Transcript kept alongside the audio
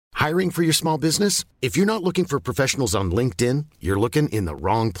Hiring for your small business? If you're not looking for professionals on LinkedIn, you're looking in the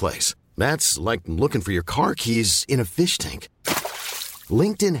wrong place. That's like looking for your car keys in a fish tank.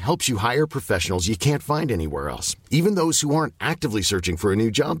 LinkedIn helps you hire professionals you can't find anywhere else, even those who aren't actively searching for a new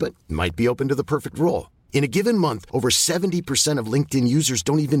job but might be open to the perfect role. In a given month, over 70% of LinkedIn users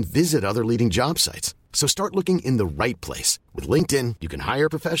don't even visit other leading job sites. So start looking in the right place. With LinkedIn, you can hire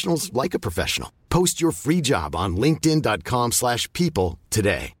professionals like a professional. Post your free job on linkedin.com/people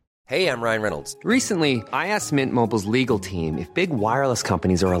today. Hey, I'm Ryan Reynolds. Recently, I asked Mint Mobile's legal team if big wireless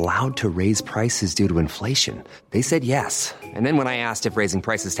companies are allowed to raise prices due to inflation. They said yes. And then when I asked if raising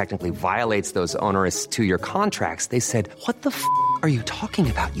prices technically violates those onerous two-year contracts, they said, "What the f*** are you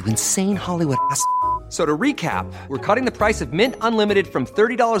talking about, you insane Hollywood ass?" So to recap, we're cutting the price of Mint Unlimited from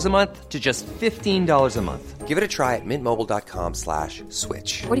 $30 a month to just $15 a month. Give it a try at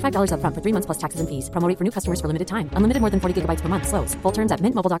mintmobile.com/switch. $45 up front for 3 months plus taxes and fees. Promo rate for new customers for limited time. Unlimited more than 40 gigabytes per month. Slows full terms at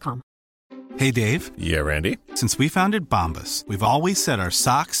mintmobile.com. Hey, Dave. Yeah, Randy. Since we founded Bombas, we've always said our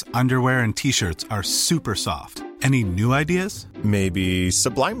socks, underwear, and T-shirts are super soft. Any new ideas? Maybe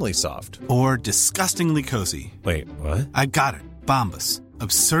sublimely soft. Or disgustingly cozy. Wait, what? I got it. Bombas.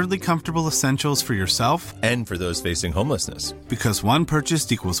 Absurdly comfortable essentials for yourself and for those facing homelessness. Because one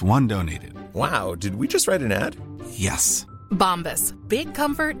purchased equals one donated. Wow, did we just write an ad? Yes. Bombas. Big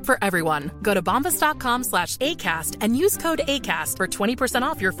comfort for everyone. Go to bombas.com/ACAST and use code ACAST for 20%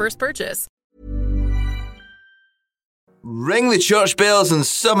 off your first purchase. Ring the church bells and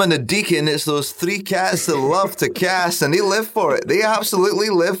summon the deacon. It's those three cats that love to cast, and they live for it. They absolutely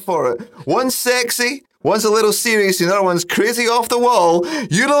live for it. One's sexy, one's a little serious, and the other one's crazy off the wall.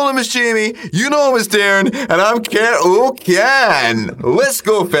 You know him as Jamie, you know him as Darren, and I'm Kurt O'Can. Let's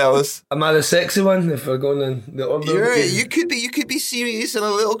go, fellas. Am I the sexy one if we're going in the order? You could be serious and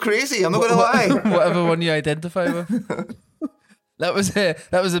a little crazy, I'm not going to lie. Whatever one you identify with. That was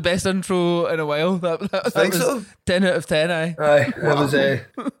the best intro in a while. That was so? 10 out of 10, aye. Aye, that was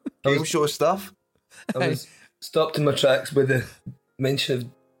game show stuff. I was stopped in my tracks by the mention of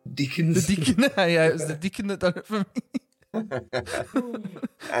deacons. The deacon, aye, it was the deacon that done it for me.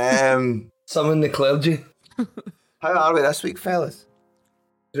 Summon the clergy. How are we this week, fellas?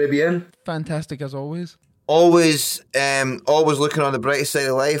 Très bien. Fantastic as always. Always looking on the bright side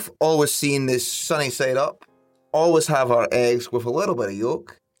of life. Always seeing the sunny side up. Always have our eggs with a little bit of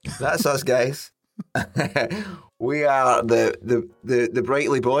yolk. That's us, guys. We are the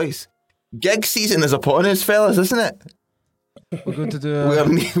Brightly boys. Gig season is upon us, fellas, isn't it? We're going to do.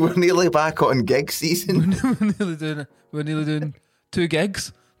 We're nearly back on gig season. We're nearly doing 2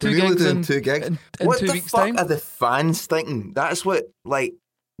 gigs. We're nearly doing 2 gigs. In what 2 the weeks' fuck time? are the fans thinking? That's what, like,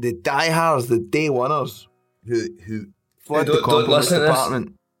 the diehards, the day oneers who flood the compliments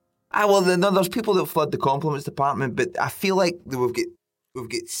department. There's people that flood the compliments department, but I feel like we've got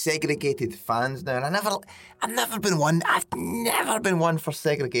segregated fans now, and I've never been one for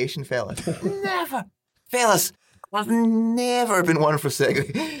segregation, fellas. Never, fellas. I've never been one for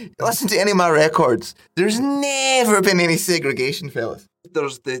segregation. Listen to any of my records. There's never been any segregation, fellas.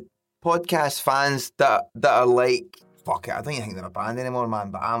 There's the podcast fans that are like, fuck it, I don't even think they're a band anymore,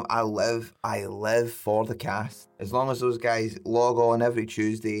 man. But I live for the cast. As long as those guys log on every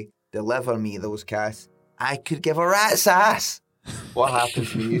Tuesday, deliver me those casts, I could give a rat's ass what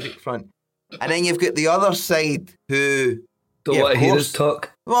happens to the music front. And then you've got the other side who don't want to hear us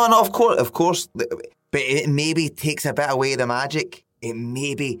talk. Well, no, of course, but it maybe takes a bit away the magic. It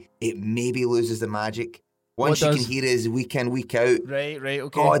maybe loses the magic. Once you can hear it week in, week out. Right,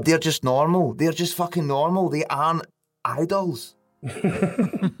 okay. God, they're just normal. They're just fucking normal. They aren't idols.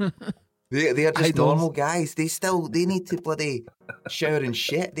 They're just normal guys. They need to bloody shower and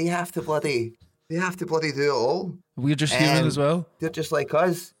shit. They have to bloody do it all. We're just human as well. They're just like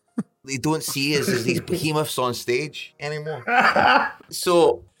us. They don't see us as these behemoths on stage anymore.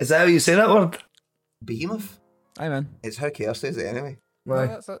 So is that how you say that word? Behemoth? Aye, man. It's how Kerr says it anyway.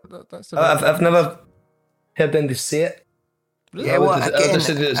 Right. I've never heard anybody say it. Really? Yeah, well, again,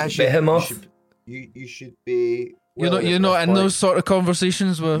 behemoth. You should be. You're not in those sort of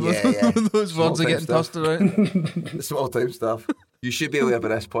conversations where those words are getting tossed around. The small time stuff. You should be aware by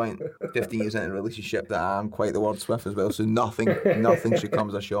this point, 15 years into a relationship, that I am quite the wordsmith as well. So nothing should come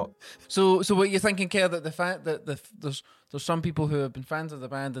as a shock. So what you're thinking, Kerr, that the fact that there's some people who have been fans of the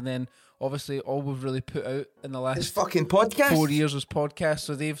band, and then obviously all we've really put out in the last fucking podcast 4 years was podcasts.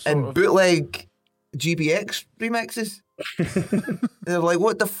 So they've sort and of bootleg GBX remixes. They're like,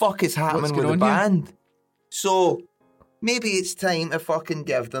 what the fuck is happening with the band? Here? So maybe it's time to fucking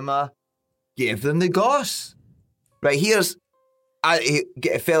give them the goss. Right,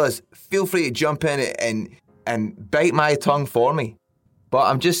 fellas, feel free to jump in and bite my tongue for me. But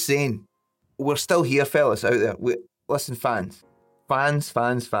I'm just saying, we're still here, fellas, out there. Listen, fans,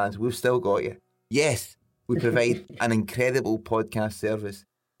 we've still got you. Yes, we provide an incredible podcast service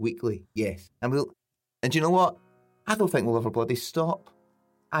weekly. Yes, and do you know what? I don't think we'll ever bloody stop.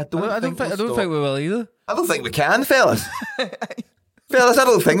 I don't think we will either. I don't think we can, fellas. Fellas, I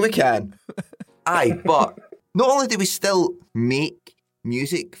don't think we can. Aye, but not only do we still make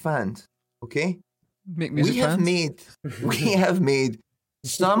music, fans, okay? Make music fans? We have made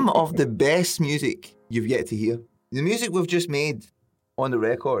some of the best music you've yet to hear. The music we've just made on the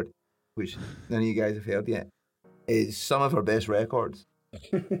record, which none of you guys have heard yet, is some of our best records.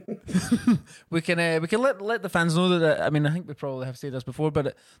 we can let the fans know that. I mean, I think we probably have said this before,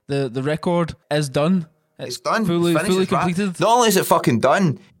 but the record is done. It's done, fully completed. Not only is it fucking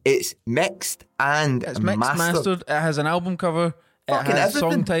done, it's mixed and mastered. It has an album cover. Fucking it has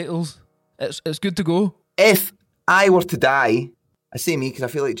everything. Song titles. It's good to go. If I were to die, I say me because I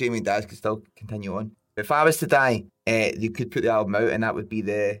feel like Jamie and Daz could still continue on. If I was to die, you could put the album out, and that would be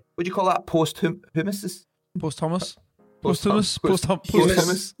the, what do you call that? Posthumous. Posthumous. Posthumous.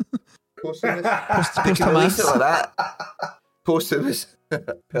 Posthumous. Release it like that. Posthumous.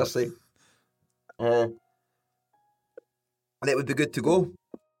 Per se. And it would be good to go.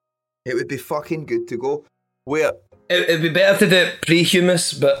 It would be fucking good to go. Where it'd be better to do it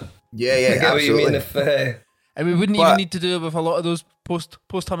pre-humus, but yeah, I get absolutely. what you mean. If and we wouldn't even need to do it with a lot of those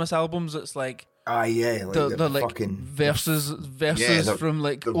posthumous albums. It's like they're like fucking verses yeah, from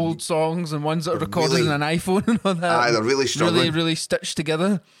like old songs and ones that are recorded in an iPhone and all that. They're really struggling. really stitched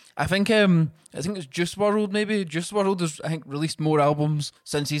together. I think it's Juice WRLD maybe. Juice WRLD has, I think, released more albums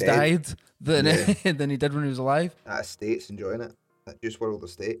since he's died than than he did when he was alive. That estate's enjoying it. That Juice WRLD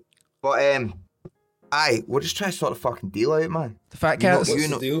estate. But we're just trying to sort of fucking deal out, man. The Fat Cats. What's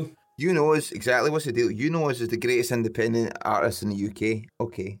the deal? You know us exactly what's the deal. You know us as the greatest independent artists in the UK.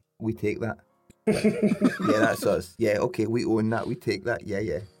 Okay, we take that. Yeah, that's us. Yeah, okay, we own that. We take that.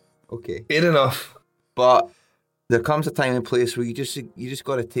 Yeah. Okay. Fair enough. But there comes a time and place where you just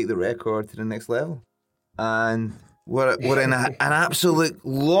got to take the record to the next level, and we're in an absolute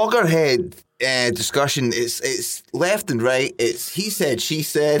loggerhead discussion. It's left and right. It's he said, she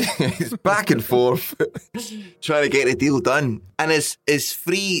said. It's back and forth, trying to get a deal done. And as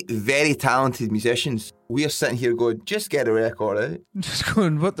three very talented musicians, we are sitting here going, just get a record out. Just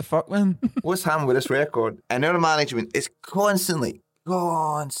going, what the fuck, man? What's happening with this record? And our management is constantly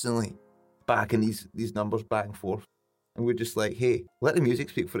backing these numbers back and forth, and we're just like, hey, let the music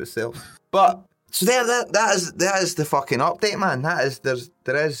speak for itself. But so that is the fucking update, man.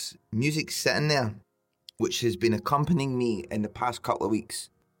 There is music sitting there which has been accompanying me in the past couple of weeks,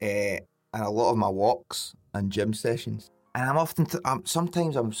 and a lot of my walks and gym sessions. And I'm often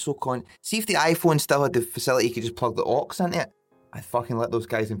sometimes I'm so see if the iPhone still had the facility you could just plug the aux into it, I'd fucking let those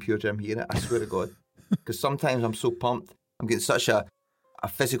guys in Pure Gym hear it, I swear to God. Because sometimes I'm so pumped, I'm getting such a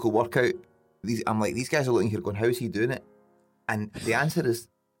physical workout. I'm like, these guys are looking here going, how's he doing it? And the answer is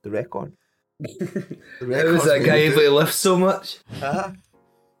the record. How is that guy able to lift so much? That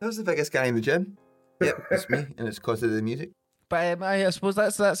was the biggest guy in the gym. Yep, it's me, and it's because of the music. But I suppose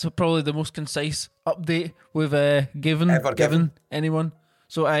that's probably the most concise update we've given anyone.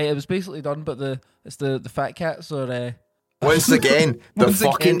 So it was basically done, but it's the Fat Cats are once again the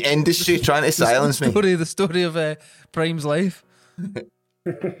fucking industry trying to silence me. The story of Prime's life.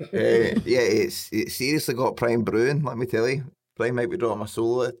 It's seriously got Prime brewing, let me tell you. Prime might be dropping my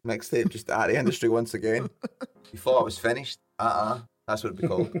solo mixtape just at the industry once again. You thought I was finished? That's what it'd be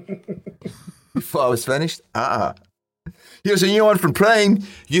called. You thought I was finished? Here's a new one from Prime.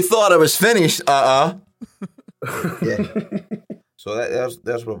 You thought I was finished? Yeah. So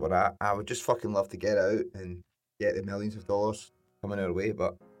there's where we're at. I would just fucking love to get out and get the millions of dollars coming our way,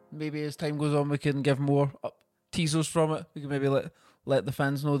 but maybe as time goes on we can give more teasers from it. We can maybe let the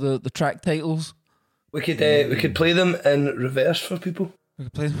fans know the track titles. We could play them in reverse for people. We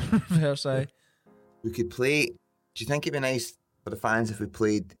could play them in reverse, aye. We could play. Do you think it'd be nice for the fans if we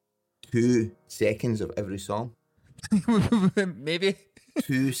played 2 seconds of every song? Maybe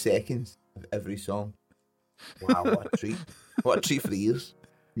 2 seconds of every song. Wow, what a treat! What a treat for the ears.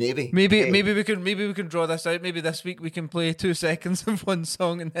 Maybe we can draw this out. Maybe this week we can play 2 seconds of one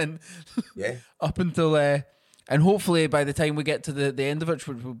song, and then up until and hopefully by the time we get to the end of it,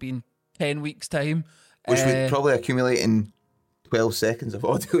 which will be in 10 weeks' time, which would probably accumulate in 12 seconds of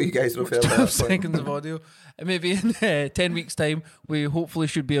audio. You guys will feel 12 seconds of audio, and maybe in 10 weeks' time we hopefully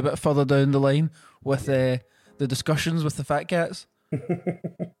should be a bit further down the line with the discussions with the Fat Cats.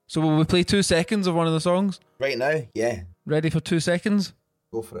 So will we play 2 seconds of one of the songs right now? Yeah. Ready for 2 seconds?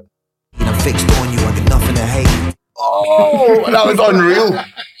 Go for it. I'm fixed on you, I got nothing to hate. Oh, that was unreal.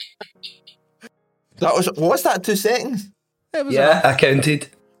 What's that, 2 seconds? Yeah, I counted.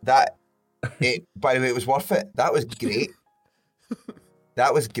 That, by the way, it was worth it. That was great.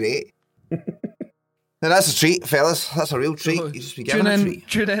 That was great. Now that's a treat, fellas. That's a real treat. You just be given a treat.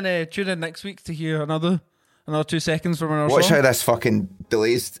 Tune in next week to hear another 2 seconds from our Watch song. how this fucking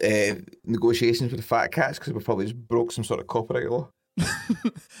delays negotiations with the Fat Cats, because we probably just broke some sort of copyright law.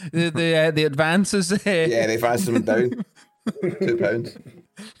 the advances. Yeah, the advances went down. £2.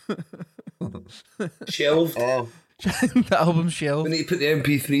 Shelved. Oh. The album's shelved. We need to put the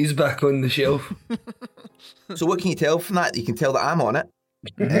MP3s back on the shelf. So what can you tell from that? You can tell that I'm on it.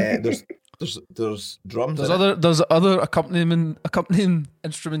 There's drums. There's other accompanying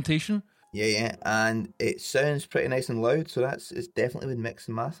instrumentation. Yeah, and it sounds pretty nice and loud. So it's definitely been mixed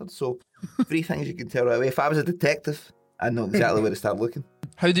and mastered. So 3 things you can tell right away. If I was a detective, I'd know exactly where to start looking.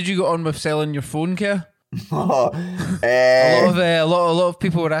 How did you get on with selling your phone, Kerr? A lot of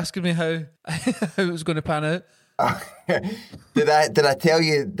people were asking me how it was going to pan out. Did I tell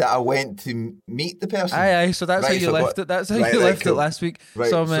you that I went to meet the person? Aye. So that's how you left it. That's how you left it last week. Right.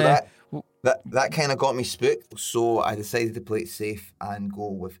 So that kind of got me spooked. So I decided to play it safe and go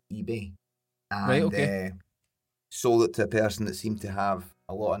with eBay. And, right. Okay. Sold it to a person that seemed to have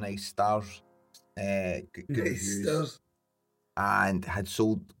a lot of nice stars, good reviews, stars. And had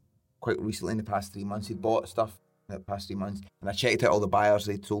sold quite recently in the past 3 months. He'd bought stuff in the past 3 months, and I checked out all the buyers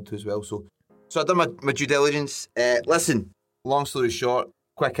they'd sold to as well. So I've done my due diligence. Listen, long story short,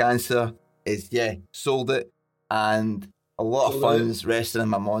 quick answer is sold it, and a lot of funds resting in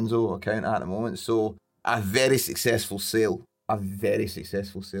my Monzo account at the moment. So a very successful sale.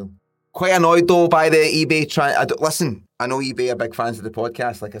 Quite annoyed though by the eBay listen, I know eBay are big fans of the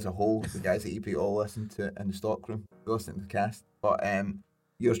podcast, like as a whole. The guys at eBay all listen to it in the stockroom. They listen to the cast. But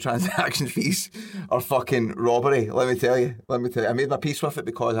your transaction fees are fucking robbery, let me tell you. I made my peace with it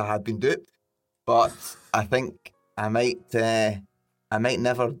because I had been duped. But I think I might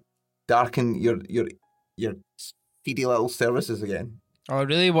never darken your feedy little services again. Oh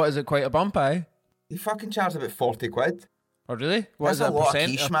really? What is it? Quite a bump, eh? You fucking charge about 40 quid. Oh really? What That's is it? a lot of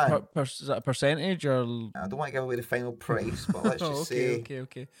quiche, man. Is that a percentage or? I don't want to give away the final price, but let's just say.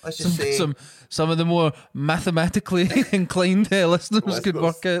 Okay. Let's just say some of the more mathematically inclined listeners could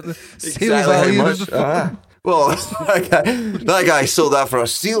work out the sales exactly value. Well, that guy sold that for a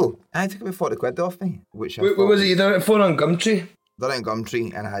steal. I took about 40 quid off me. What was it you done it for on Gumtree? Done it on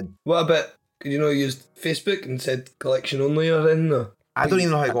Gumtree, and I had. What about? Could you not use Facebook and said collection only or in? Or? I don't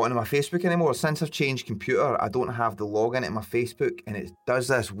even know how I got into my Facebook anymore. Since I've changed computer, I don't have the login into my Facebook, and it does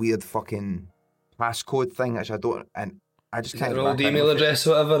this weird fucking passcode thing, which I don't, and I just can't. Your old email address,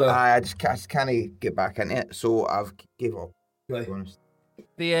 or whatever. I just can't get back into it, so I've gave up. Right. To be honest.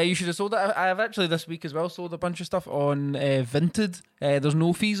 You should have sold it. I've actually this week as well sold a bunch of stuff on Vinted. There's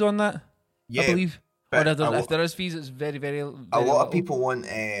no fees on that, I believe. Or if there is fees, it's very, very, very a lot of people want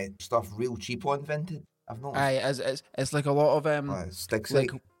stuff real cheap on Vinted. I've noticed. It's like a lot of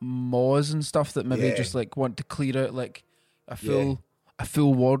like mods and stuff that maybe just like want to clear out like a full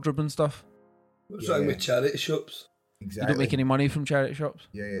wardrobe and stuff. What's wrong with charity shops? Exactly. You don't make any money from charity shops.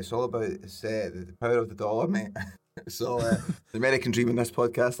 Yeah, it's all about the power of the dollar, mate. So the American dream in this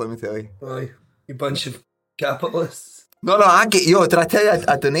podcast, let me tell you. Aye, you bunch of capitalists. No, I get did I tell you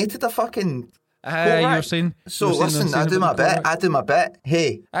I donated a fucking. You were saying. So listen, I do my bit.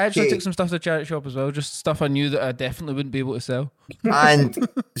 Hey, I actually took some stuff to the charity shop as well, just stuff I knew that I definitely wouldn't be able to sell, and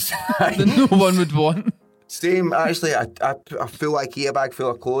that no one would want. Same, actually, I put a full IKEA bag full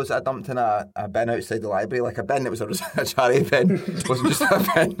of clothes. I dumped in a bin outside the library, like a bin that was a charity bin. It wasn't just a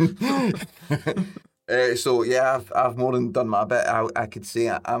bin. So yeah, I've more than done my bit. I could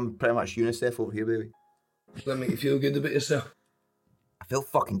say I'm pretty much UNICEF over here, baby. Does that make you feel good about yourself? I feel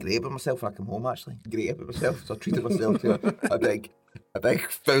fucking great about myself when I come home, actually. Great about myself. So I treated myself to a big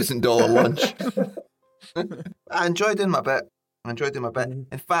 $1,000 lunch. I enjoy doing my bit.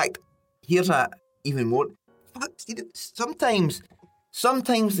 In fact, here's even more. Sometimes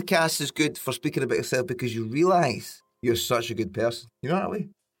the cast is good for speaking about yourself because you realise you're such a good person. You know what I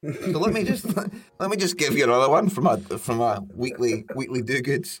mean? So let me just give you another one from a weekly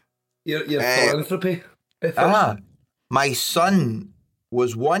do-goods. Your philanthropy. My son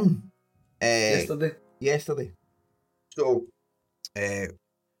was one yesterday. So,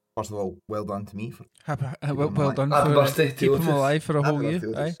 first of all, well done to me for well done happy for birthday to keep him alive for a whole year.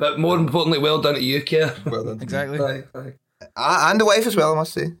 But more importantly, well done to you, Kerr. Well done. Exactly. Aye. And the wife as well, I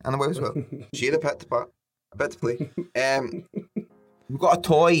must say. And the wife as well. She had a bit to play. We've got a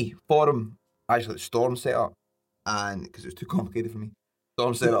toy for him. Actually, Storm set up, and because it was too complicated for me,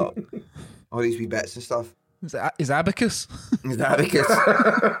 Storm set up all these wee bits and stuff. Is abacus? His abacus.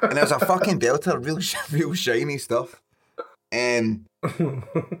 And it was a fucking belter, real shiny stuff. I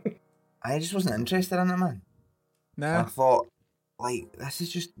just wasn't interested in it, man. Nah. I thought, like, this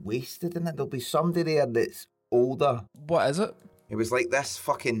is just wasted, isn't it? There'll be somebody there that's older. What is it? It was like this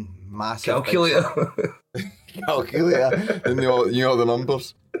fucking massive calculator. Calculator. And you know the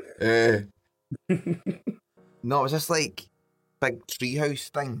numbers. No, it was just like big treehouse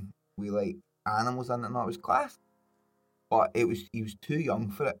thing with like animals in it, and it was class. But he was too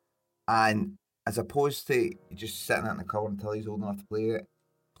young for it. And as opposed to just sitting in the cover until he's old enough to play it,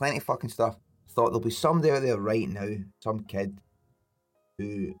 plenty of fucking stuff. Thought there'll be somebody out there right now, some kid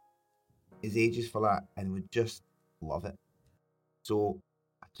who is ages for that and would just love it. So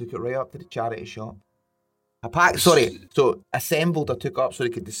I took it right up to the charity shop. So assembled, I took up so they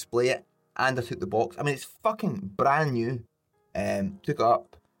could display it, and I took the box. I mean, it's fucking brand new. Took it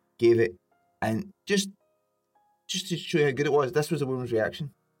up, gave it, and just to show you how good it was, this was a woman's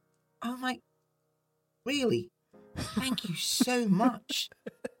reaction. I'm like, really? Thank you so much.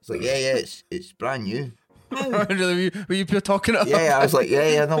 It's like, yeah, it's brand new. Really, were you pure talking it up? Yeah, I was like,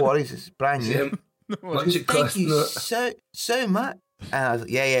 yeah, no worries, it's brand new. Thank you so much. And I was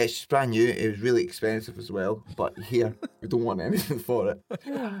like, yeah, it's just brand new. It was really expensive as well, but here we don't want anything for it.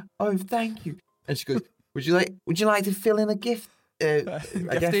 Oh, thank you. And she goes, would you like to fill in a gift, a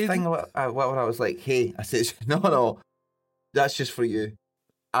gift thing? What I was like, hey, I said, no, that's just for you.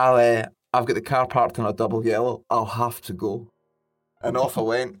 I've got the car parked on a double yellow. I'll have to go. And off I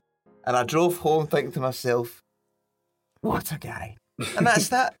went. And I drove home thinking to myself, what a guy. And that's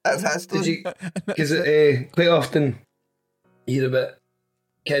that. That's that story. Because quite often you hear about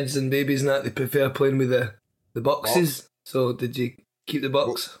kids and babies and that, they prefer playing with the boxes. So did you keep the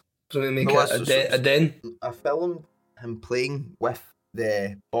box? So to make a den? I filmed him playing with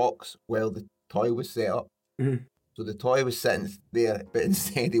the box while the toy was set up. Mm-hmm. So the toy was sitting there, but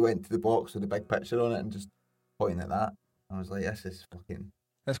instead he went to the box with a big picture on it and just pointing at that. I was like, this is fucking...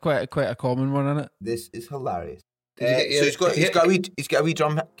 That's quite a common one, isn't it? This is hilarious. So he's got a wee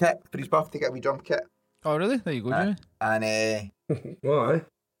drum kit for his birthday. Got a wee drum kit. Oh really? There you go, Jimmy. And well,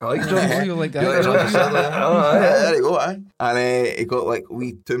 I like drums. You like that? There you go. And he got like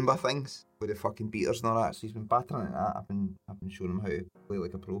wee tuba things with the fucking beaters and all that. So he's been battering at that. I've been showing him how to play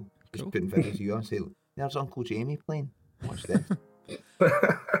like a pro. Just putting videos of you on, say, there's Uncle Jamie playing. Watch this.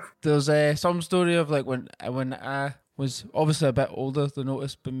 There's some story of like when I was obviously a bit older than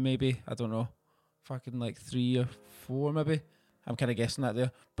Otis, but maybe, I don't know, fucking like 3 or 4 maybe. I'm kind of guessing that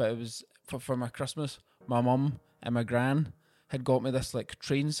there. But it was for my Christmas, my mum and my gran had got me this like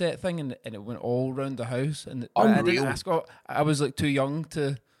train set thing, and it went all round the house. And I didn't ask. I was like too young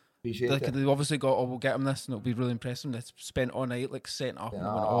to. Like, they obviously got, we'll get him this and it'll be really impressive. They spent all night like setting up and it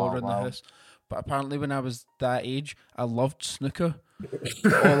went all around the house. But apparently when I was that age, I loved snooker.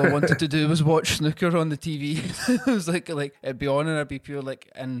 All I wanted to do was watch snooker on the TV. It was like it'd be on and I'd be pure like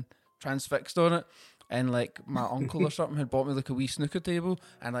and transfixed on it. And like my uncle or something had bought me like a wee snooker table,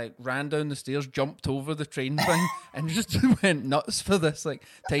 and I ran down the stairs, jumped over the train thing, and just went nuts for this like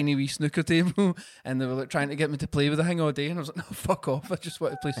tiny wee snooker table. And they were like trying to get me to play with the thing all day, and I was like, no, fuck off! I just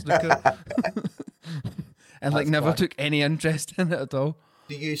want to play snooker. And like never took any interest in it at all.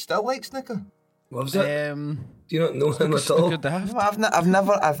 Do you still like snooker? Loves it. Do you not know him at all? I've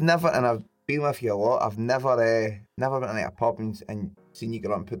never, and I've been with you a lot. I've never been in like a pub and seen you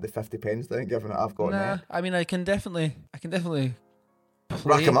get up and put the 50 pence down, given that I've got there. I mean, I can definitely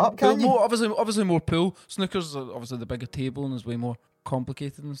rack them up. Can you? More, obviously more pool. Snooker's obviously the bigger table and is way more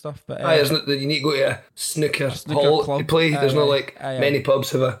complicated and stuff. But you need to go to a snooker hall club to play. There's not like many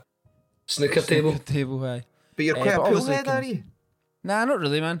pubs have a snooker table. But you're quite a pool head, are you? Nah, not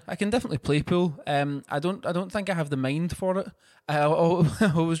really, man. I can definitely play pool. I don't think I have the mind for it. I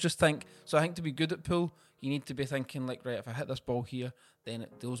always just think. So I think to be good at pool, you need to be thinking like, right, if I hit this ball here, then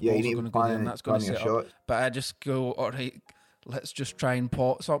those balls are going to go there, and that's going to set up. But I just go, all right, let's just try and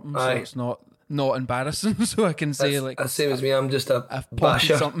pot something, so it's not embarrassing. So I can say like, that's same as me. I'm just I've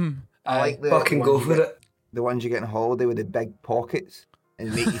basher. Something. I like the fucking go for it. The ones you get on holiday with the big pockets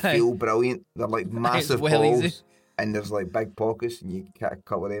and make you feel brilliant. They're like massive balls. Easy. And there's like big pockets, and you get a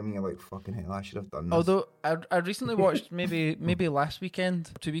couple of them, and you're like, "Fucking hell, I should have done this." Although I recently watched maybe last weekend,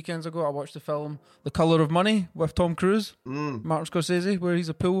 2 weekends ago, I watched the film The Colour of Money with Tom Cruise, Martin Scorsese, where he's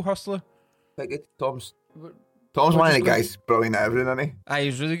a pool hustler. Tom's one of the guys brilliant at everything, isn't he?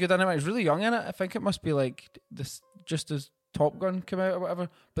 He's really good in it. He's really young in it. I think it must be like this, just as Top Gun came out or whatever.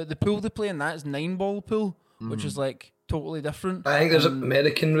 But the pool they play in that is 9-ball pool, which is like totally different. I think there's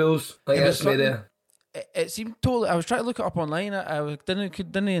American rules. I think that's made it seemed totally. I was trying to look it up online. I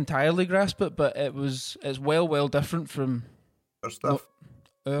didn't entirely grasp it, but it's well different from Our stuff.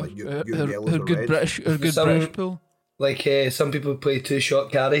 Like your yellows her or good reds. British pool. Like some people play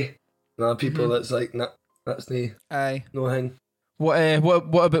 2-shot carry, and other people that's like nah, that's no thing.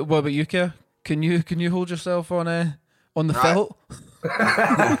 What about you, Keir? Can you hold yourself on the felt?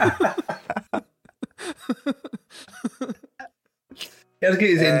 Here's got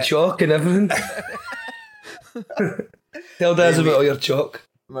his own chalk and everything. Tell Daz about all your chalk.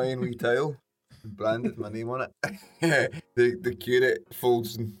 My own wee tile, branded my name on it. the curate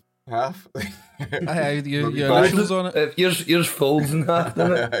folds in half. Your initials on it. Yours folds in half,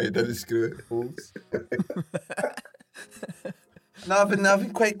 doesn't it? I didn't screw it. Folds. No, I've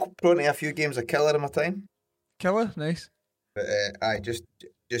been quite prone to a few games of Killer in my time. Killer, nice. But just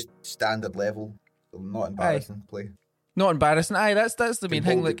standard level, so not embarrassing play. Not embarrassing. That's the main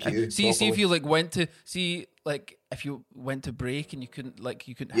thing. Like, see if you if you went to break and you couldn't hit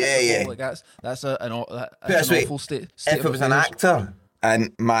the ball, like that's an awful state. If it was an actor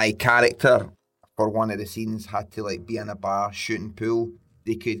and my character for one of the scenes had to like be in a bar shooting pool,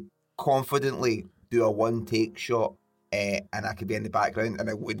 they could confidently do a one take shot. And I could be in the background, and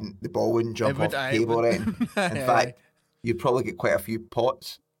the ball wouldn't jump off the table or anything. In fact, you'd probably get quite a few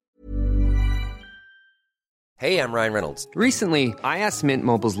pots. Hey, I'm Ryan Reynolds. Recently, I asked Mint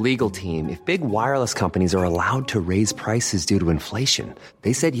Mobile's legal team if big wireless companies are allowed to raise prices due to inflation.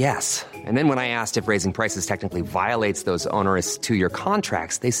 They said yes. And then when I asked if raising prices technically violates those onerous 2-year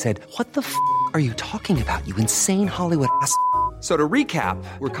contracts, they said, "What the f*** are you talking about, you insane Hollywood ass?" So to recap,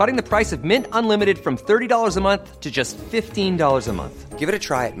 we're cutting the price of Mint Unlimited from $30 a month to just $15 a month. Give it a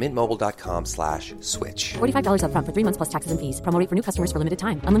try at mintmobile.com/switch. $45 up front for 3 months plus taxes and fees. Promo rate for new customers for limited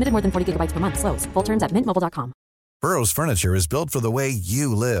time. Unlimited more than 40 gigabytes per month. Slows full terms at mintmobile.com. Burrow's furniture is built for the way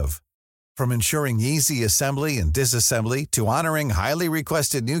you live. From ensuring easy assembly and disassembly to honoring highly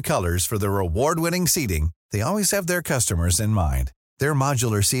requested new colors for their award-winning seating, they always have their customers in mind. Their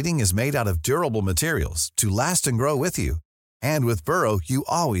modular seating is made out of durable materials to last and grow with you. And with Burrow, you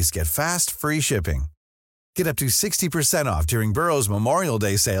always get fast, free shipping. Get up to 60% off during Burrow's Memorial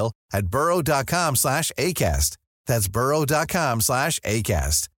Day sale at burrow.com/ACAST. That's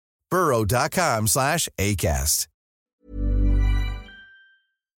burrow.com/ACAST. burrow.com/ACAST.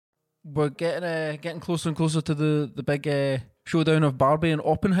 We're getting closer and closer to the big showdown of Barbie and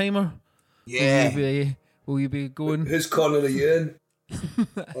Oppenheimer. Yeah. Will you be going? Whose corner are you in?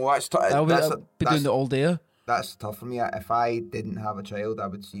 Well, I'll be doing it all day. That's tough for me. If I didn't have a child, I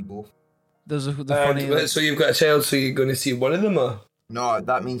would see both. There's the funny. So you've got a child, so you're going to see one of them, or? No,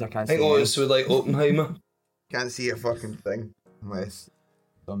 that means I can't see. I think it's with like Oppenheimer. Can't see a fucking thing unless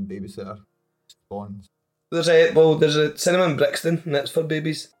some babysitter spawns. There's a cinema in Brixton, and that's for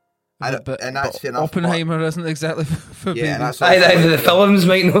babies. And that's fair enough. Oppenheimer isn't exactly for babies. That's the films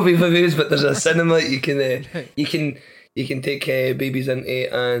might not be for babies, but there's a cinema you can take babies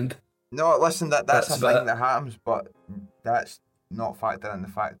into and. No, listen, that's a thing that happens, but that's not factored in the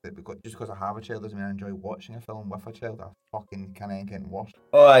fact that just because I have a child doesn't mean I enjoy watching a film with a child. I fucking kind of getting worse.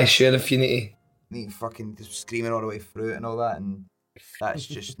 Oh, I share if you need to fucking just screaming all the way through it and all that, and that's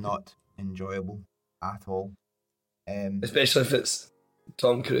just not enjoyable at all. Especially if it's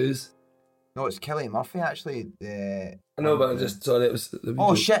Tom Cruise. No, it's Cillian Murphy actually. I know, but I just thought it was.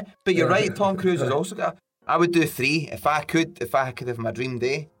 Oh shit! But you're right. Tom Cruise has also got. I would do 3 if I could have my dream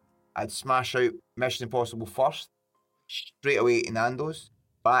day. I'd smash out Mission Impossible first, straight away to Nando's,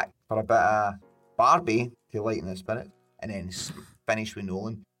 back for a bit of Barbie to lighten the spirit, and then finish with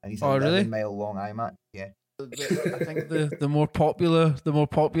Nolan. And he's a 11-mile long IMAX. Yeah. I think the more popular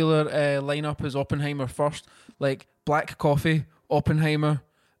lineup is Oppenheimer first, like black coffee, Oppenheimer,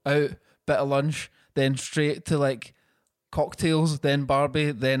 out, bit of lunch, then straight to like cocktails, then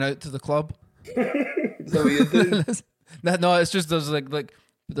Barbie, then out to the club. Is that what you do? No, it's just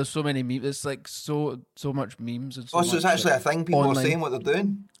there's so many memes. It's like so much memes. And so it's actually a thing. People are saying what they're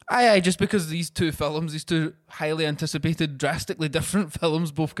doing. Aye, just because these two highly anticipated, drastically different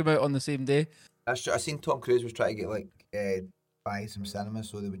films, both come out on the same day. That's true. I seen Tom Cruise was trying to get buy some cinemas,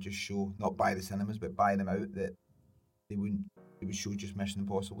 so they would just show, not buy the cinemas, but buy them out, that they would show just Mission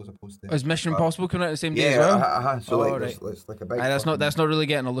Impossible as opposed to. Is Mission Impossible coming out the same day as well? So it's like a big. That's not really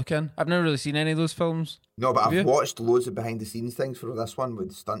getting a look in. I've never really seen any of those films. No, but I've watched loads of behind the scenes things for this one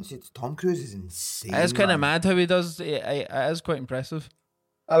with stunts. Tom Cruise is insane. It's kind of mad how he does. It is quite impressive.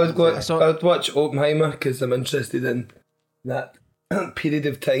 I would watch Oppenheimer because I'm interested in that period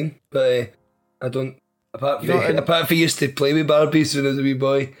of time, but I don't. Apart from used to play with Barbies when I was a wee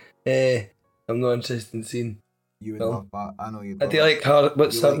boy, I'm not interested in seeing. You would love that. I know you'd. I do like her.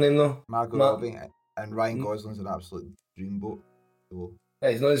 What's her name though? Margot Robbie. And Ryan Gosling's an absolute dreamboat. So.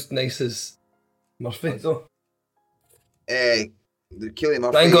 Yeah, he's not as nice as Murphy, though. Cillian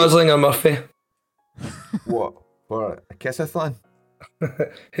Murphy. Ryan Gosling or Murphy? What? For a kiss-a-thon?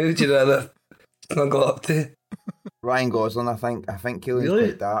 Who would you rather snuggle up to? Ryan Gosling, I think. I think Cillian's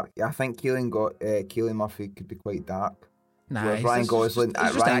quite dark. Yeah, I think Cillian Murphy could be quite dark. Nah, Ryan Gosling.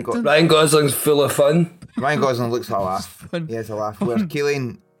 Ryan Gosling's full of fun. Ryan Gosling looks a laugh. He has a laugh. Whereas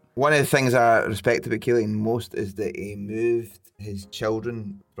Cillian, one of the things I respect about Cillian most is that he moved his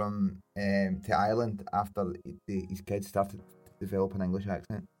children from to Ireland after his kids started to develop an English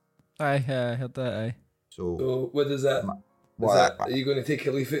accent. Aye, I heard that. Aye. So what does that? Are you going to take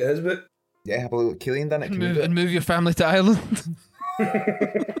a leaf out of his book? Yeah, I believe Cillian done it. Move your family to Ireland.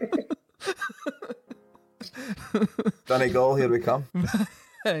 Donegal, here we come.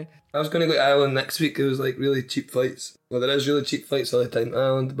 I was going to go to Ireland next week. It was like really cheap flights. Well, there is really cheap flights all the time to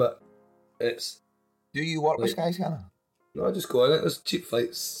Ireland, but it's... Do you work with Skyscanner? No, I just go on it. There's cheap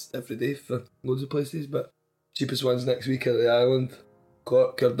flights every day for loads of places, but cheapest ones next week are the Ireland,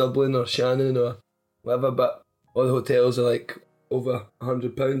 Cork or Dublin or Shannon or whatever, but all the hotels are like over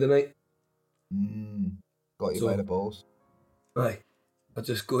 £100 a night. Got you by the balls. Aye. I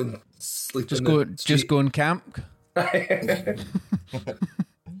just go and sleep. Just go and camp.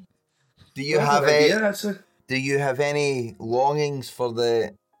 Do you have any longings for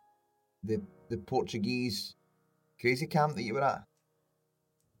the Portuguese crazy camp that you were at?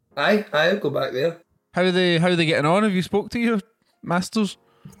 I'll go back there. How are they getting on? Have you spoke to your masters?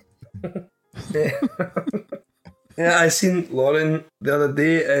 Yeah, I seen Lauren the other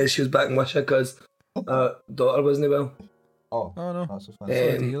day. She was back in Wisha because her daughter wasn't well. Oh no, that's so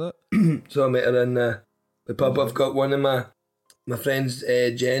funny. So I met her in the pub. I've got one of my friends,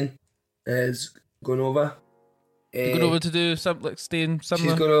 Jen, is going over. Going over to do something like staying similar.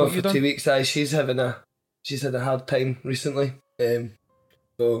 She's going over for 2 weeks. She's had a hard time recently.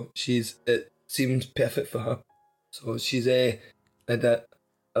 So it seems perfect for her. So she's had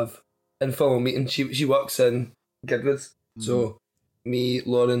of informal meeting. She works in Girdwoods. So me,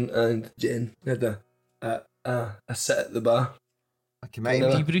 Lauren, and Jen had a sit at the bar. A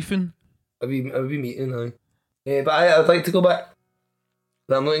debriefing. A wee meeting, aye. But I'd like to go back.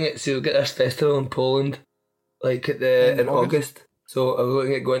 I'm looking at we'll get this festival in Poland, like in August. So I'm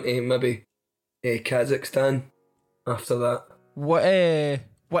looking at going to maybe Kazakhstan after that. What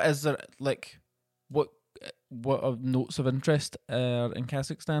is there like? What are notes of interest in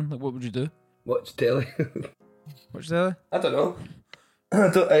Kazakhstan? Like, what would you do? Watch telly. Watch telly? I don't know.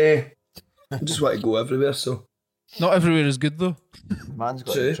 I just want to go everywhere. So not everywhere is good though. Man's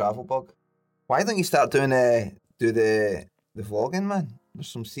got a travel bug. Why don't you start doing the vlogging, man? There's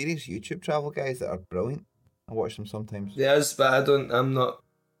some serious YouTube travel guys that are brilliant. I watch them sometimes. Yes, but I'm not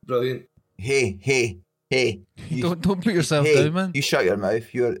brilliant. Hey. Don't put yourself down, man. You shut your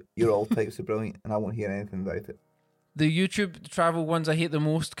mouth. You're all types of brilliant, and I won't hear anything about it. The YouTube travel ones I hate the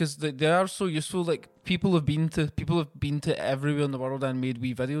most because they are so useful. Like people have been to everywhere in the world and made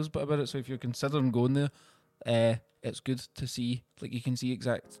wee videos about it. So if you're considering going there, it's good to see. Like you can see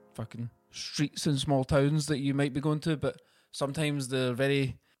exact fucking streets and small towns that you might be going to, but sometimes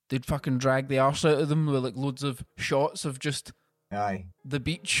they'd fucking drag the arse out of them with like loads of shots of just the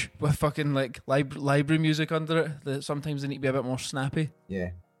beach with fucking like library music under it. That sometimes they need to be a bit more snappy. Yeah.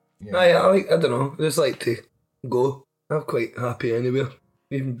 I don't know. I just like to go. I'm quite happy anywhere.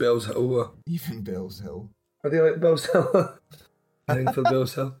 Even Bells Hill. Even Bells Hill. How do you like Bells Hill? Thanks for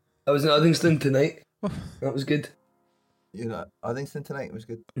Bells Hill. I was in Uddingston tonight. That was good. You know, Uddingston tonight was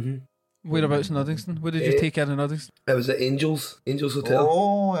good. Mm-hmm. Whereabouts in Uddingston? What did you take in Uddingston? I was at Angels Hotel.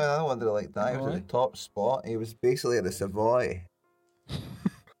 Oh, yeah, I wonder like that. It was at the top spot. He was basically at the Savoy.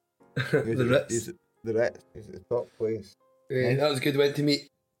 The Ritz. The Ritz. He was at the top place. Yeah, that was good. Went to meet.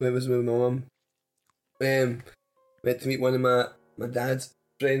 Where was my mum? Went to meet one of my dad's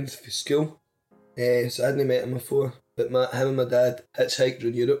friends for school. So I hadn't met him before, but him and my dad hitchhiked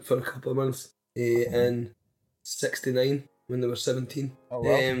around Europe for a couple of months in '69 when they were 17. Oh,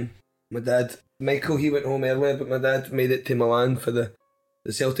 wow. My dad, Michael, he went home earlier, but my dad made it to Milan for the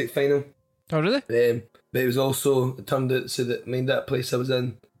Celtic final. Oh, really? But it was also, it turned out so that, mind that place I was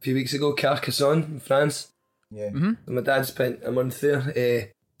in a few weeks ago, Carcassonne in France. Yeah. Mm-hmm. And my dad spent a month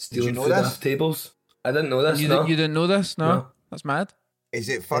there stealing food off tables. I didn't know this, you didn't know this? No? That's mad. Is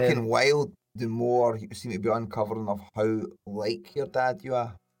it fucking wild the more you seem to be uncovering of how like your dad you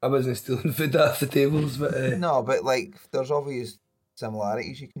are? I wasn't stealing food off the tables, but... No, but like, there's obvious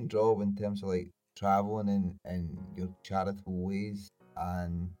similarities you can draw in terms of like travelling and your charitable ways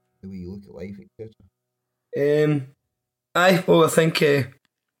and the way you look at life, etc. I think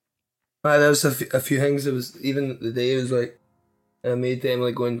There was a few things. It was even the day. It was like I made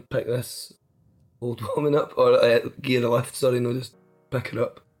Emily go and pick this old woman up, or gear a lift. Sorry, no, just pick her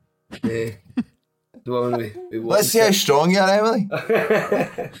up. The woman we Let's see how strong you are, Emily.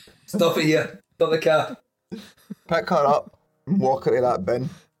 Stop it here. Stop the car. Pick her up and walk her to that bin.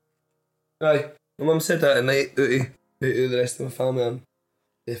 Aye. My mum said that at night. Out of the rest of my family, I'm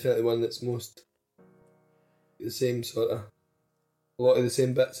definitely one that's most the same sort of. A lot of the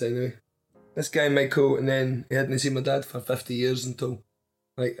same bits anyway. This guy Michael, and then he hadn't seen my dad for 50 years until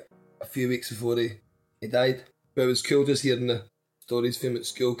like a few weeks before he died. But it was cool just hearing the stories from him at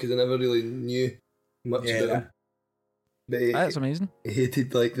school because I never really knew much about him. But That's amazing. He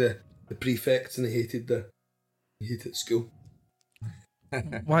hated like the prefects and he hated school.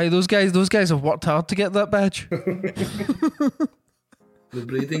 Why those guys have worked hard to get that badge. The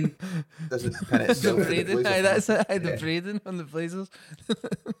braiding. The braiding, aye, that's it. Aye, the braiding on the blazers.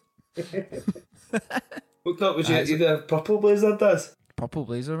 What top was you? Either purple blazer does? Purple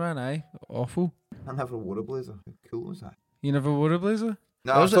blazer, man, aye. Awful. I never wore a blazer. How cool was that? You never wore a blazer?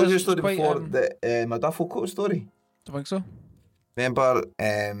 No, I've told you a story before, my duffel coat story. Don't think so. Remember,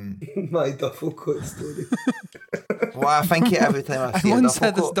 my duffel coat story. Well, I think it every time I see a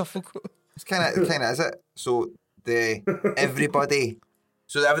duffel coat. Duffel coat. It's kind of is it? So everybody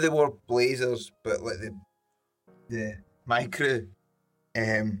wore blazers, but like my crew,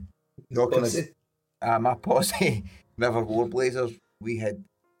 my posse never wore blazers. We had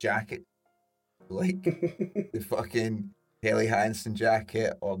jackets, like the fucking Helly Hansen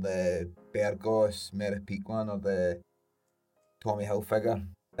jacket or the Bergos Merapeak one or the Tommy Hilfiger.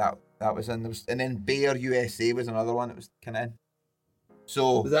 That was in there, and then Bear USA was another one that was kind of in.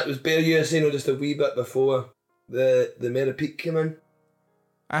 So that was Bear USA, no, just a wee bit before the Merapeak came in.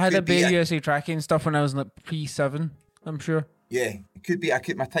 I had a Bear USA tracking stuff when I was in like P7, I'm sure. Yeah, it could be. My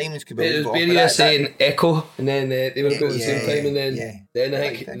timings could be. It was Bear USA and Echo, and then they were going at the same time, and then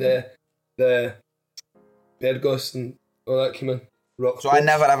I think the Bergos and all that came in. Rockports. So I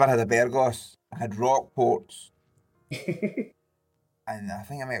never ever had a Bergos. I had Rockports. And I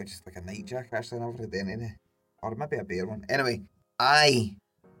think I might have just like a night jacket. Actually, I never had any, or maybe a Bear one. Anyway, I,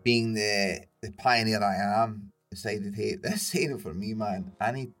 being the pioneer I am, decided, hey, this ain't for me, man.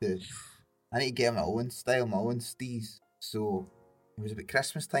 I need to get my own style, my own steez. So it was about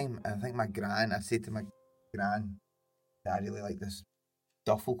Christmas time, and I think I said to my gran, I really like this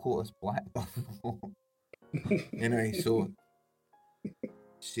duffel coat, this black duffel coat. Anyway, so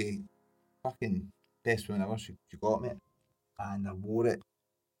she fucking best one ever. She got me it, and I wore it.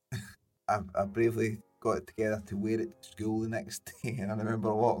 I bravely got it together to wear it to school the next day, and I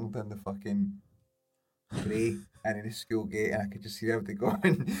remember walking down the fucking Bray and in the school gate, and I could just see everybody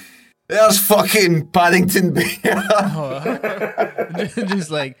going, "There's fucking Paddington Bear." Just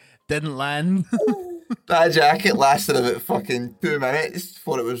like didn't land. That jacket lasted about fucking 2 minutes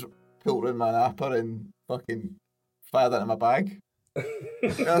before it was pulled in my napper and fucking fired into my bag.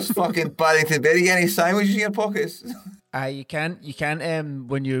 There's fucking Paddington Bear. You get any sandwiches in your pockets? You can't.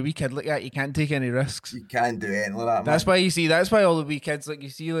 When you're a wee kid like that, you can't take any risks. You can't do anything like that. That's why all the wee kids, like you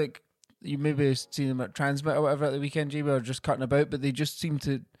see, like you maybe see them at Transmit or whatever at the weekend, Jamie, or just cutting about, but they just seem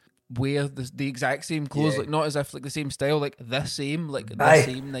to wear the exact same clothes, like not as if like the same style, like the same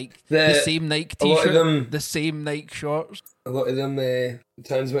Nike, the same Nike t-shirt, the same Nike shorts. A lot of them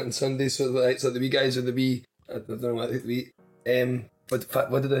Transmit on Sundays, so it's like the wee guys with the wee, I don't know what the wee,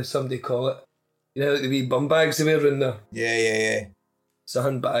 what did somebody call it? You know, like the wee bum bags they wear in there. Yeah.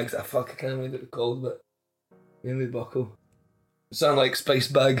 Something bags. I can't remember what they're called, but maybe buckle. Something like spice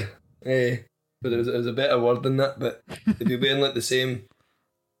bag. But it was a better word than that. But they'd be wearing like the same.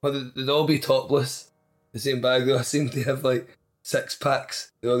 Well, they'd all be topless. The same bag. They all seem to have like 6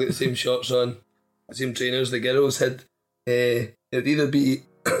 packs. They all get the same shorts on, the same trainers. The girls had. It'd either be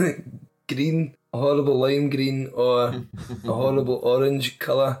green, a horrible lime green, or a horrible orange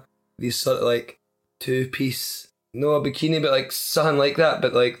colour. These sort of like 2-piece, no a bikini, but like something like that.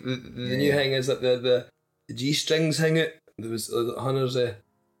 But like the new thing is that the G-strings hang out. There was hunters.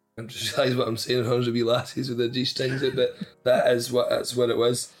 I'm just realised what I'm saying. Hunters would be lassies with the G-strings out, but that's what it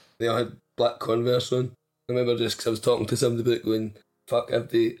was. They all had black Converse on. I remember just because I was talking to somebody about it going, fuck,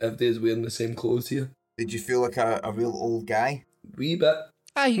 everybody's wearing the same clothes here. Did you feel like a real old guy? Wee bit.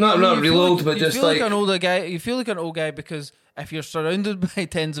 Not real old, but just like an older guy. You feel like an old guy because if you're surrounded by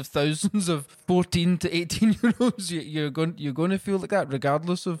tens of thousands of 14 to 18-year-olds, you're going to feel like that,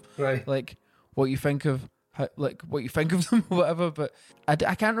 regardless of like what you think of, what you think of them or whatever. But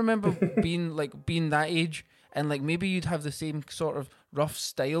I can't remember being that age, and like maybe you'd have the same sort of rough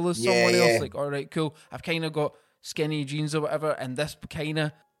style as someone else. Like, all right, cool. I've kind of got skinny jeans or whatever, and this kind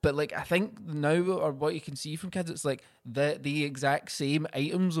of But like, I think now, or what you can see from kids, it's like the exact same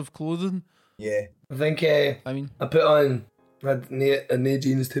items of clothing. Yeah. I think, I put on, I had new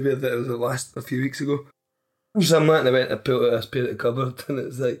jeans to wear that it was a few weeks ago. So I'm and I went and pulled out this pair of the cupboard, and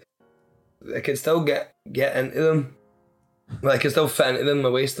it's like, I can still get into them. Like, I can still fit into them, my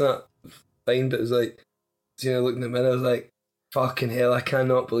waist and that, fine, but it was like, looking in the mirror, I was like, fucking hell, I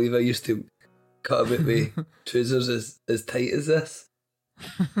cannot believe I used to cut a bit with trousers as tight as this.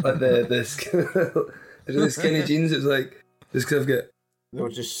 Like the really skinny jeans, it was like, just because I've got... They were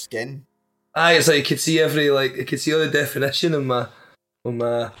just skin. Aye, it's like you could see I could see all the definition on my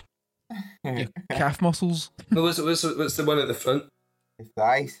your calf muscles. No, what's the one at the front? The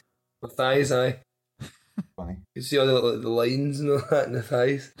thighs. The thighs, aye. Funny. You could see all the lines and all that in the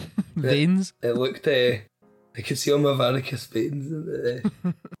thighs. Veins. It looked, I could see all my varicose veins. And,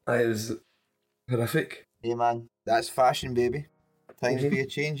 it was horrific. Hey man, that's fashion, baby. Times be a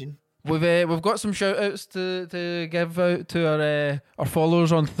changing. We've got some shout outs to give out to our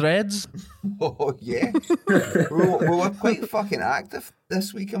followers on Threads. Oh yeah. we're quite fucking active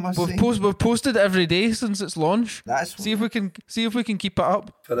this week, I must say. We've posted every day since its launch. That's see if we can keep it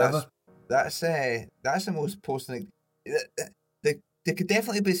up forever. That's the most posting. There could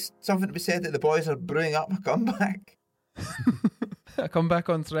definitely be something to be said that the boys are brewing up a comeback. A comeback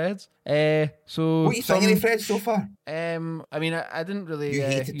on Threads. So what are you thinking of Threads so far? I mean, I didn't really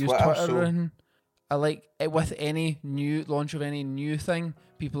use Twitter so... or anything. I like it with any new launch of any new thing,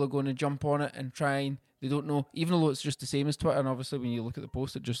 people are going to jump on it and try and they don't know, even though it's just the same as Twitter, and obviously when you look at the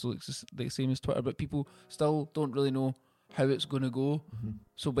post it just looks the same as Twitter, but people still don't really know how it's going to go. Mm-hmm.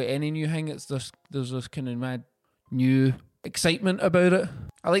 So by any new thing, there's this kind of mad new excitement about it.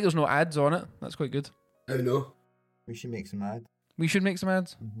 I like there's no ads on it. That's quite good. I know. We should make some ads. We should make some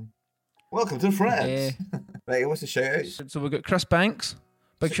ads. Mm-hmm. Welcome to Threads. Right, what's the shout out? So we've got Chris Banks.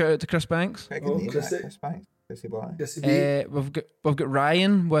 Big shout out to Chris Banks. Chris Banks. Chrissy boy. We've got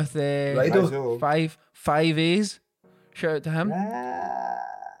Ryan with 5 A's. Shout out to him.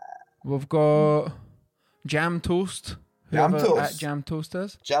 We've got Jam Toast. Jam Toast. At Jam Toast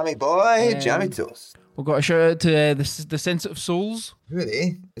is. Jammy boy, Jammy Toast. We've got a shout out to the Sensitive Souls. Who are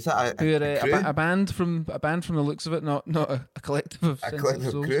they? Is that a band from the looks of it, not a collective of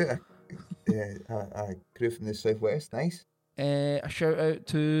Sensitive Souls. Crew. A crew from the southwest. Nice. A shout out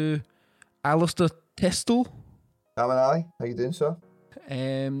to Alistair Testel. Alan Ali, how you doing, sir?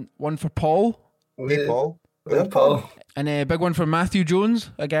 One for Paul. Hey, Paul. Hey, Paul. And a big one for Matthew Jones,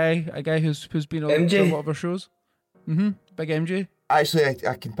 a guy who's been on a lot of our shows. Big MJ. Actually,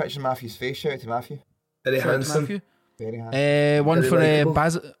 I can picture Matthew's face. Shout out to Matthew. Very handsome. Matthew. Very handsome. One for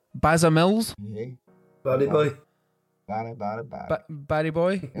Bazza Mills. Yeah. Barry boy. Barry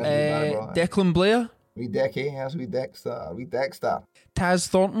boy. Declan Blair. Wee Decky, yes, wee Dexter. Taz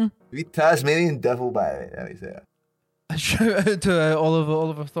Thornton. Wee Tasmanian Devil, by the way, there he's there. A shout out to all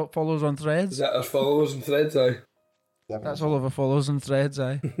of our followers on Threads. Is that our followers on Threads, aye? Definitely. That's all of our followers on Threads,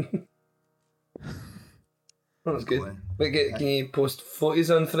 aye. That's good. Wait, can you post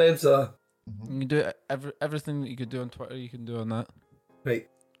photos on Threads, or? You can do everything that you could do on Twitter, you can do on that. Right.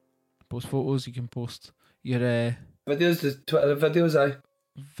 Post photos, you can post your... videos, the Twitter videos, aye?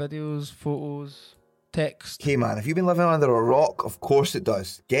 Videos, photos... text. Okay, man, if you've been living under a rock, of course it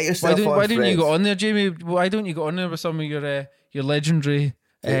does. Get yourself on Why don't you Threads. go on there, Jamie? Why don't you go on there with some of your legendary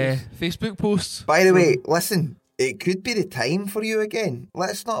Facebook posts? By the way, listen, it could be the time for you again.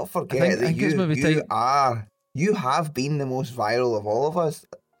 Let's not forget that you have been the most viral of all of us.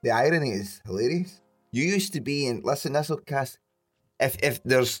 The irony is hilarious. You used to be in, listen, this will cast, if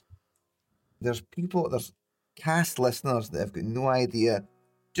there's cast listeners that have got no idea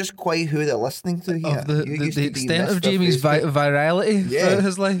just quite who they're listening to here. Of the extent of Jamie's virality throughout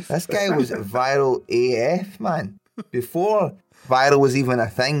his life. This guy was viral AF, man. Before viral was even a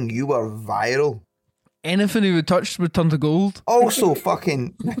thing, you were viral. Anything he would touch would turn to gold. Also,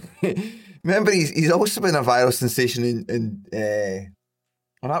 fucking... remember, he's also been a viral sensation in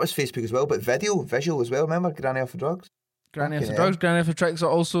well, that was Facebook as well, but visual as well. Remember Granny Off for Drugs? Granny Off for Drugs, Granny Off for Tricks are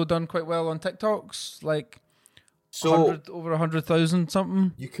also done quite well on TikToks. Like... So over 100,000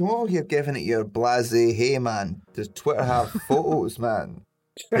 something. You come over here giving it your blasé. Hey man, does Twitter have photos, man?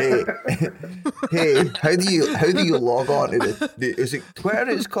 Hey, how do you log on to is it Twitter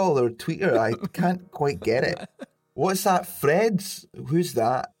it's called or Twitter? I can't quite get it. What's that? Fred's? Who's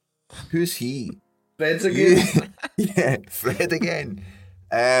that? Who's he? Fred's again. Yeah, Fred again.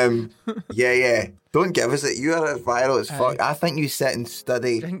 Yeah. Don't give us it. You are as viral as fuck. I think you sit and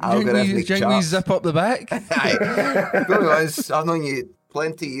study algorithmic charts. We zip up the back? I've known you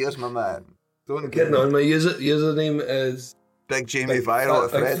plenty of years, my man. Getting on. My username is Big Jamie Viral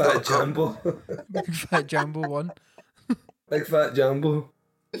at Big Fat Fred.com. Jambo. Big Fat Jambo 1. Big Fat Jambo.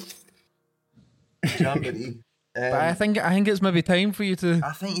 Jamboree. But I think it's maybe time for you to...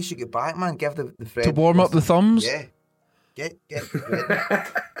 I think you should get back, man. Give the Fred... To warm up the thumbs? Yeah. Get ready.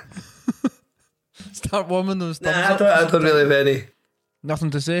 Start warming those thumbs Nah, up. I don't really have any... Nothing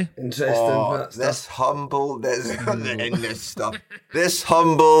to say? Interesting. This humble... This stuff. This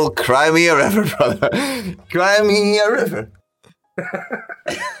humble Crimea River, brother. Crimea River.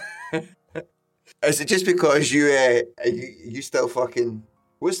 Is it just because you still fucking...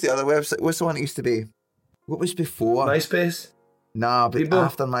 What's the other website? What's the one it used to be? What was before? MySpace? Nah, but Bebo?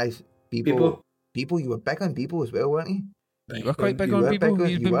 after Bebo, you were big on Bebo as well, weren't you? You were quite big on big people. on-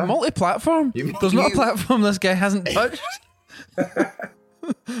 You've you been were. multi-platform. There's not a platform this guy hasn't touched.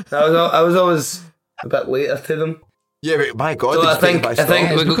 I was always a bit later to them. Yeah, but my God, So did I you take think- by I storm?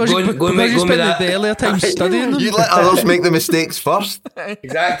 think- It's because you spent the earlier time studying them. You let others make the mistakes first.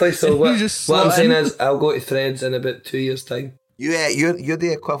 Exactly. So You what, just what I'm slot saying in. is, I'll go to Threads in about 2 years' time. You're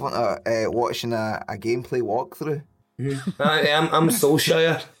the equivalent of watching a gameplay walkthrough. I'm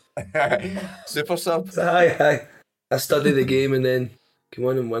Soulshire. Super sub. Aye. I study the game and then come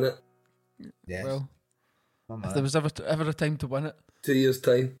on and win it. Yes. Well, Oh, if man. there was ever a time to win it, 2 years'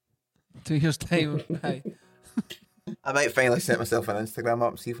 time. 2 years' time. Aye. I might finally set myself an Instagram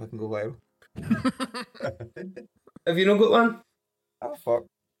up and see if I can go viral. Have you not got one? Oh fuck!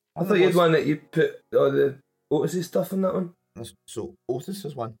 I thought you had one that you put all the Otis's stuff in that one. So Otis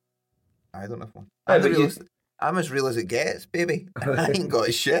is one. I don't have one. Aye, I'm, but I'm as real as it gets, baby. I ain't got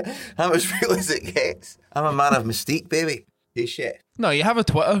a shit. I'm as real as it gets. I'm a man of mystique, baby. Hey, shit. No, you have a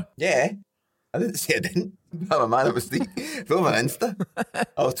Twitter. Yeah. I didn't say I didn't. I'm a man of mystique. Throw my Insta.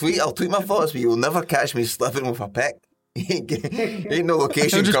 I'll tweet my thoughts, but you'll never catch me slipping with a pic. Ain't no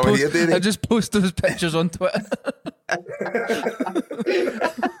location coming here, baby. I just post those pictures on Twitter.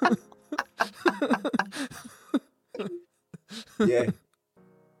 Yeah.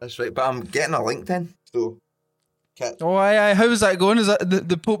 That's right. But I'm getting a LinkedIn, so... Oh, aye. How's that going? Is that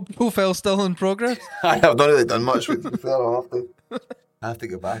the profile still in progress? I've not really done much with it. I have to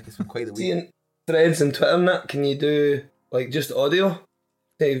go back. It's been quite a week. See, in Threads and Twitter and that, can you do like just audio?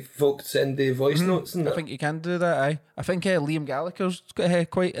 Say folk send the voice notes and I that. think you can do that, aye. I think Liam Gallagher's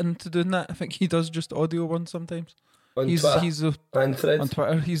quite into doing that. I think he does just audio ones sometimes. On He's Twitter and Threads. on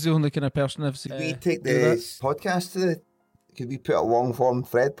Twitter. He's the only kind of person I've seen. Could we take do the that. podcast to the... Could we put a long form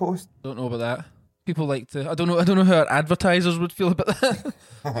thread post? Don't know about that. People like to. I don't know how our advertisers would feel about that.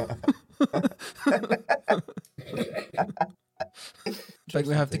 I think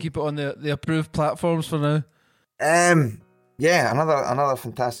we have to keep it on the approved platforms for now. Yeah, another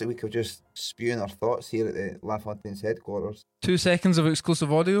fantastic week of just spewing our thoughts here at the LaFontaine's headquarters. 2 seconds of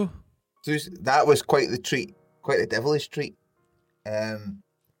exclusive audio. That was quite the treat, quite a devilish treat. Yeah,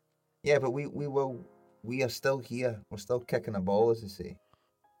 but we are still here. We're still kicking a ball, as they say.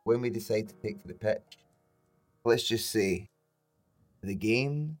 When we decide to take to the pitch, let's just say the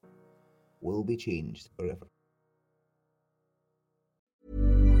game will be changed forever.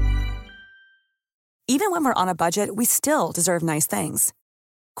 Even when we're on a budget, we still deserve nice things.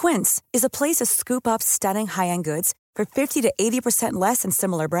 Quince is a place to scoop up stunning high-end goods for 50 to 80% less than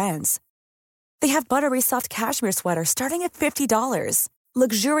similar brands. They have buttery soft cashmere sweaters starting at $50,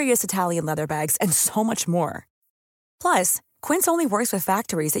 luxurious Italian leather bags, and so much more. Plus, Quince only works with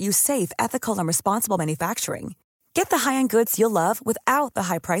factories that use safe, ethical, and responsible manufacturing. Get the high-end goods you'll love without the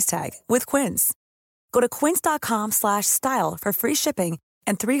high price tag with Quince. Go to quince.com/style for free shipping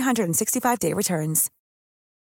and 365-day returns.